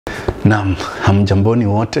Naam, hamjamboni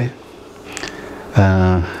wote.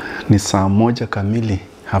 Ni saa 1 kamili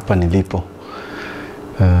hapa nilipo.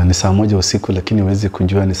 Ni saa 1 usiku lakini huwezi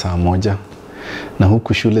kujua ni saa 1. Na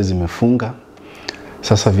huku shule zimefunga.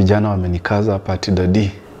 Sasa vijana wamenikaza hapa ati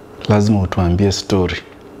dadi, lazima utuambie story.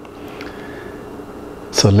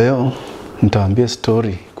 So leo nitawaambia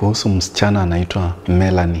story kuhusu msichana anaitwa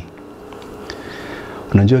Melanie.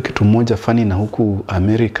 Unajua kitu moja funny na huku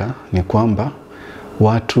Amerika ni kwamba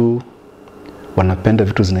watu wanapenda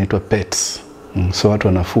vitu zinaitwa pets. So watu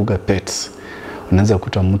wanafuga pets. Unaweza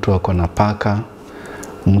kukuta mtu ako na paka,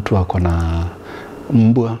 mtu ako na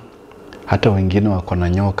mbwa, hata wengine wako na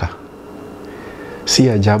nyoka. Si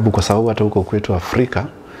ajabu kwa sababu hata huko kwetu Afrika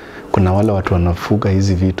kuna wale watu wanafuga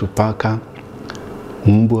hizi vitu, paka,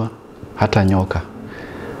 mbwa, hata nyoka.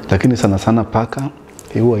 Lakini sana sana paka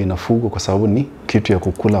huwa inafugwa kwa sababu ni kitu ya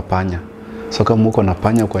kukula panya. So kama uko na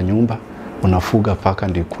panya kwa nyumba, unafuga paka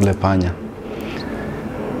ndio kule panya.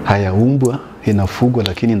 Haya, mbwa inafugwa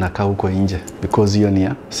lakini inakaa huko nje because hiyo ni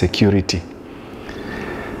ya security.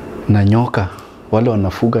 Na nyoka, wale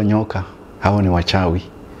wanafuga nyoka, hao ni wachawi.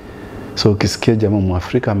 So ukisikia jamaa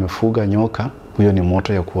Mwafrika amefuga nyoka, huyo ni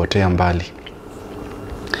moto ya kuotea mbali.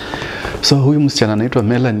 So huyu msichana anaitwa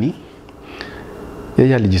Melanie,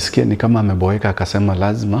 yeye alijisikia ni kama ameboeka, akasema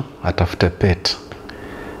lazima atafute pet.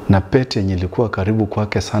 Na pet yenye ilikuwa karibu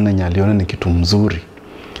kwake sana, yenye aliona ni kitu mzuri,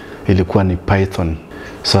 ilikuwa ni python.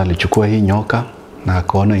 So alichukua hii nyoka na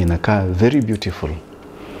akaona inakaa very beautiful.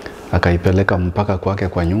 Akaipeleka mpaka kwake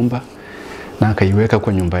kwa nyumba na akaiweka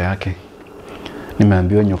kwa nyumba yake.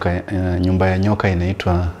 Nimeambiwa nyumba ya nyoka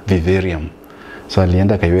inaitwa vivarium. So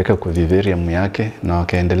alienda akaiweka kwa vivarium yake na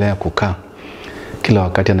wakaendelea kukaa. Kila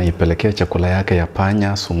wakati anaipelekea chakula yake ya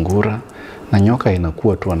panya, sungura, na nyoka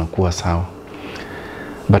inakuwa tu anakuwa sawa.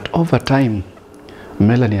 But over time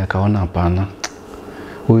Melanie akaona hapana,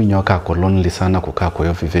 huyu nyoka ako lonely sana kukaa kwa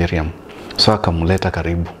hiyo vivarium. So akamleta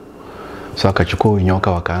karibu. So akachukua huyu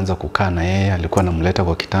nyoka wakaanza kukaa na yeye, alikuwa anamleta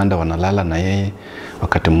kwa kitanda, wanalala na yeye.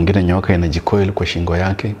 Wakati mwingine nyoka inajikoil kwa shingo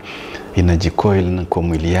yake, inajikoil kwa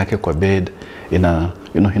mwili yake kwa bed,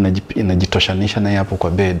 inajitoshanisha naye hapo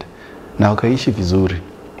kwa bed. Na wakaishi vizuri.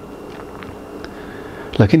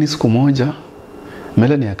 Lakini siku moja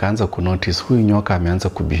Melanie akaanza kunotice huyu nyoka ameanza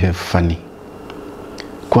kubehave funny.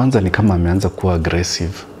 Kwanza ni kama ameanza kuwa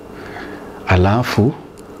aggressive. Alafu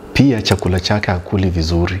pia chakula chake hakuli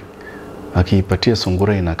vizuri. Akiipatia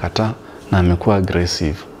sungura inakataa na amekuwa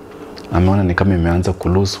aggressive. Ameona ni kama imeanza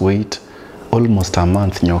lose weight. Almost a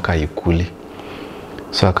month nyoka haikuli.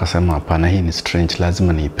 So akasema hapana, hii ni strange,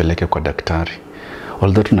 lazima niipeleke kwa daktari.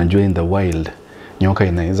 Although tunajua in the wild nyoka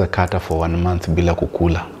inaweza kata for 1 month bila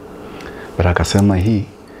kukula. But akasema hii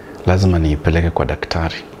lazima niipeleke kwa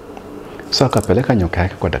daktari. So akapeleka nyoka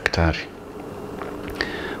yake kwa daktari.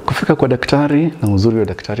 Kufika kwa daktari, na uzuri wa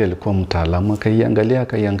daktari alikuwa mtaalamu,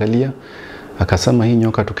 akaiangalia, akasema hii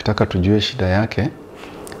nyoka tukitaka tujue shida yake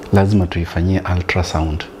lazima tuifanyie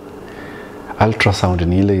ultrasound. Ultrasound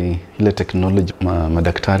ni ile technology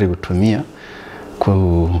madaktari hutumia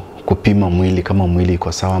kupima mwili, kama mwili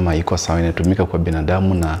iko sawa ama iko sawa. Inatumika kwa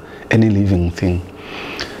binadamu na any living thing.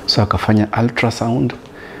 So akafanya ultrasound,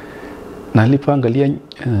 na alipoangalia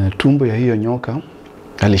tumbo ya hiyo nyoka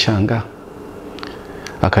alishangaa.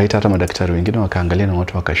 Akaita hata madaktari wengine wakaangalia na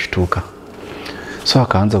watu wakashtuka. So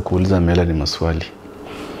akaanza kuuliza Melanie maswali.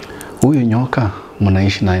 Huyu nyoka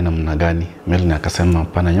mnaishi naye namna gani? Melanie akasema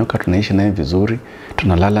hapana, nyoka tunaishi naye vizuri,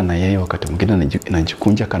 tunalala na yeye, wakati mwingine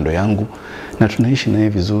inajikunja kando yangu na tunaishi naye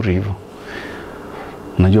vizuri hivyo.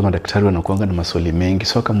 Unajua madaktari wanakuanga na maswali mengi.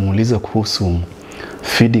 So akamuuliza kuhusu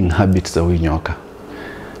feeding habits za huyu nyoka.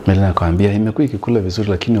 Melanie akamwambia imekuwa ikikula vizuri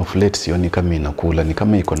lakini of late sioni kama inakula, ni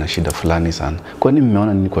kama iko na shida fulani sana. Kwani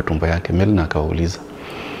mmeona nini kwa tumbo yake? Melanie akauliza.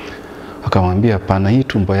 Akamwambia hapana, hii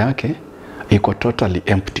tumbo yake iko totally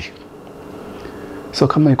empty. So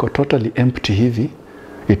kama iko totally empty hivi,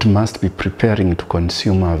 it must be preparing to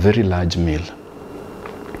consume a very large meal.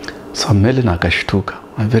 So Melanie akashtuka,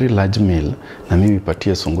 a very large meal, na mimi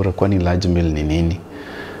nipatie sungura, kwani large meal ni nini?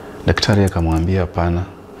 Daktari akamwambia hapana,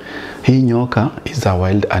 hii nyoka is a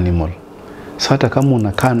wild animal. So hata kama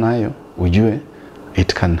unakaa nayo ujue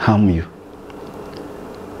it can harm you.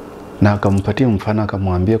 Na akampatia mfano,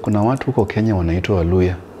 akamwambia kuna watu huko Kenya wanaitwa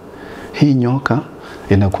Waluya. Hii nyoka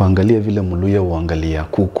inakuangalia vile Mluya huangalia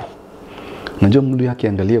kuku. Unajua Mluya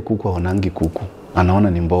akiangalia kuku haonangi kuku,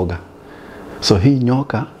 anaona ni mboga. So hii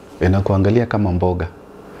nyoka inakuangalia kama mboga.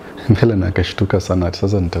 Melanie akashtuka sana,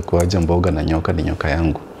 sasa nitakuaje mboga na nyoka ni nyoka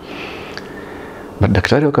yangu?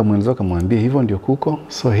 Daktari akamwambia hivyo ndio kuko.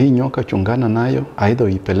 So hii nyoka chungana nayo, either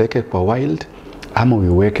uipeleke kwa wild ama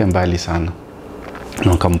uiweke mbali sana.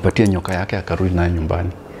 na akampatia nyoka yake akarudi nayo nyumbani.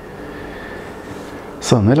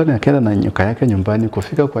 So Melanie akaenda na nyoka yake nyumbani.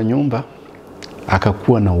 Kufika kwa nyumba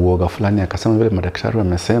akakuwa na uoga fulani, akasema vile madaktari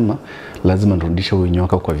wamesema lazima nirudishe huyu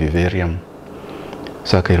nyoka kwa vivarium.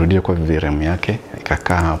 So akairudia kwa vivarium yake,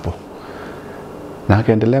 ikakaa hapo. Na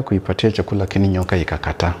akaendelea kuipatia chakula, lakini nyoka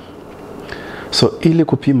ikakataa. So ili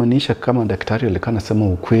kupimanisha kama daktari alikuwa anasema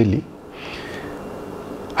ukweli,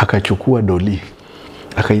 akachukua doli,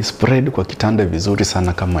 akaispread kwa kitanda vizuri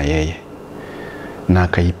sana kama yeye. Na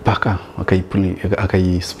akaipaka,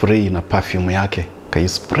 akaispray na perfume yake,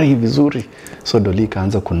 akaispray vizuri. So doli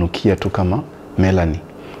ikaanza kunukia tu kama Melanie.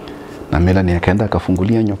 Na Melanie akaenda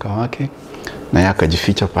akafungulia nyoka wake, na yeye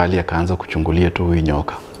akajificha pale, akaanza kuchungulia tu huyu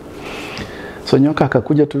nyoka. So nyoka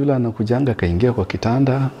akakuja tu yule anakujanga, akaingia kwa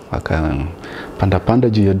kitanda, akapanda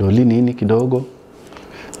juu ya doli nini kidogo.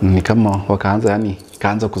 Ni kama wakaanza, yani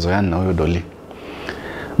kaanza kuzoeana na huyo doli.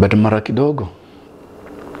 But mara kidogo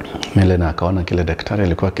Melanie akaona kile daktari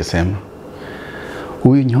alikuwa akisema.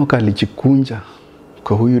 Huyu nyoka alijikunja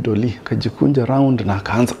kwa huyu doli, akajikunja round na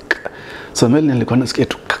akaanza. So Melanie alikuwa anasikia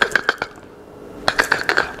tu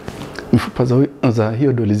mifupa za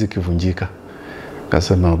hiyo doli zikivunjika.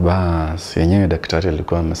 Akasema basi yenyewe daktari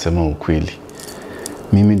alikuwa amesema ukweli.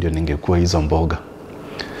 Mimi ndio ningekuwa hizo mboga.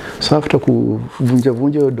 So after kuvunja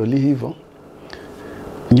hiyo doli hivyo,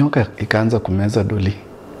 nyoka ikaanza kumeza doli.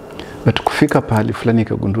 But kufika pahali fulani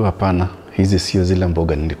ikagundua hapana, hizi sio zile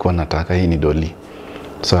mboga nilikuwa nataka, hii ni doli.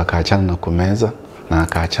 So akaachana na kumeza na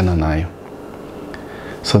akaachana nayo.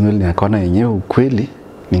 So Melanie akaona yenyewe ukweli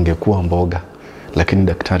ningekuwa mboga, lakini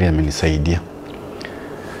daktari amenisaidia.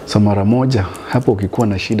 So mara moja hapo ukikuwa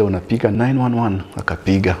na shida unapiga 911,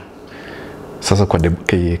 akapiga. Sasa kwa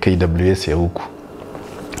KWS ya huku.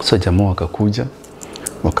 So jamaa wakakuja,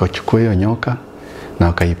 wakachukua hiyo nyoka na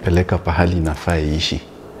wakaipeleka pahali inafaa iishi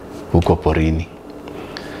huko porini.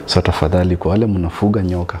 So tafadhali kwa wale mnafuga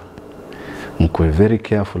nyoka, mkuwe very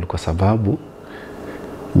careful, kwa sababu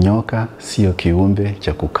nyoka sio kiumbe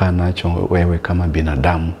cha kukaa nacho wewe kama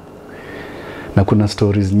binadamu. Na kuna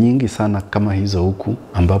stories nyingi sana kama hizo huku,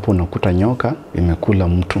 ambapo unakuta nyoka imekula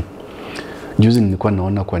mtu. Juzi nilikuwa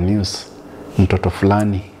naona kwa news, mtoto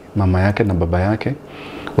fulani, mama yake na baba yake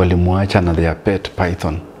walimuacha na their pet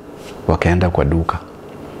python, wakaenda kwa duka.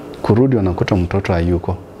 Kurudi wanakuta mtoto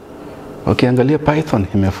hayuko. Wakiangalia python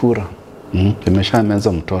imefura,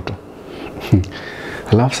 imeshameza mtoto.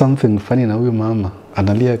 I love something funny, na huyu mama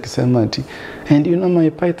analia akisema ati, and you know my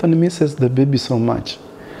python misses the baby so much.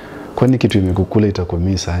 Kwani kitu imekukula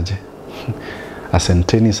itakumisa aje?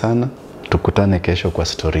 Asanteni sana, tukutane kesho kwa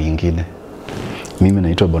story nyingine. Mimi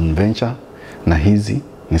naitwa Bonventure na hizi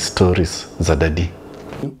ni stories za Daddy.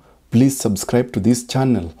 Please subscribe to this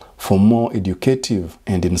channel for more educative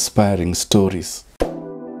and inspiring stories.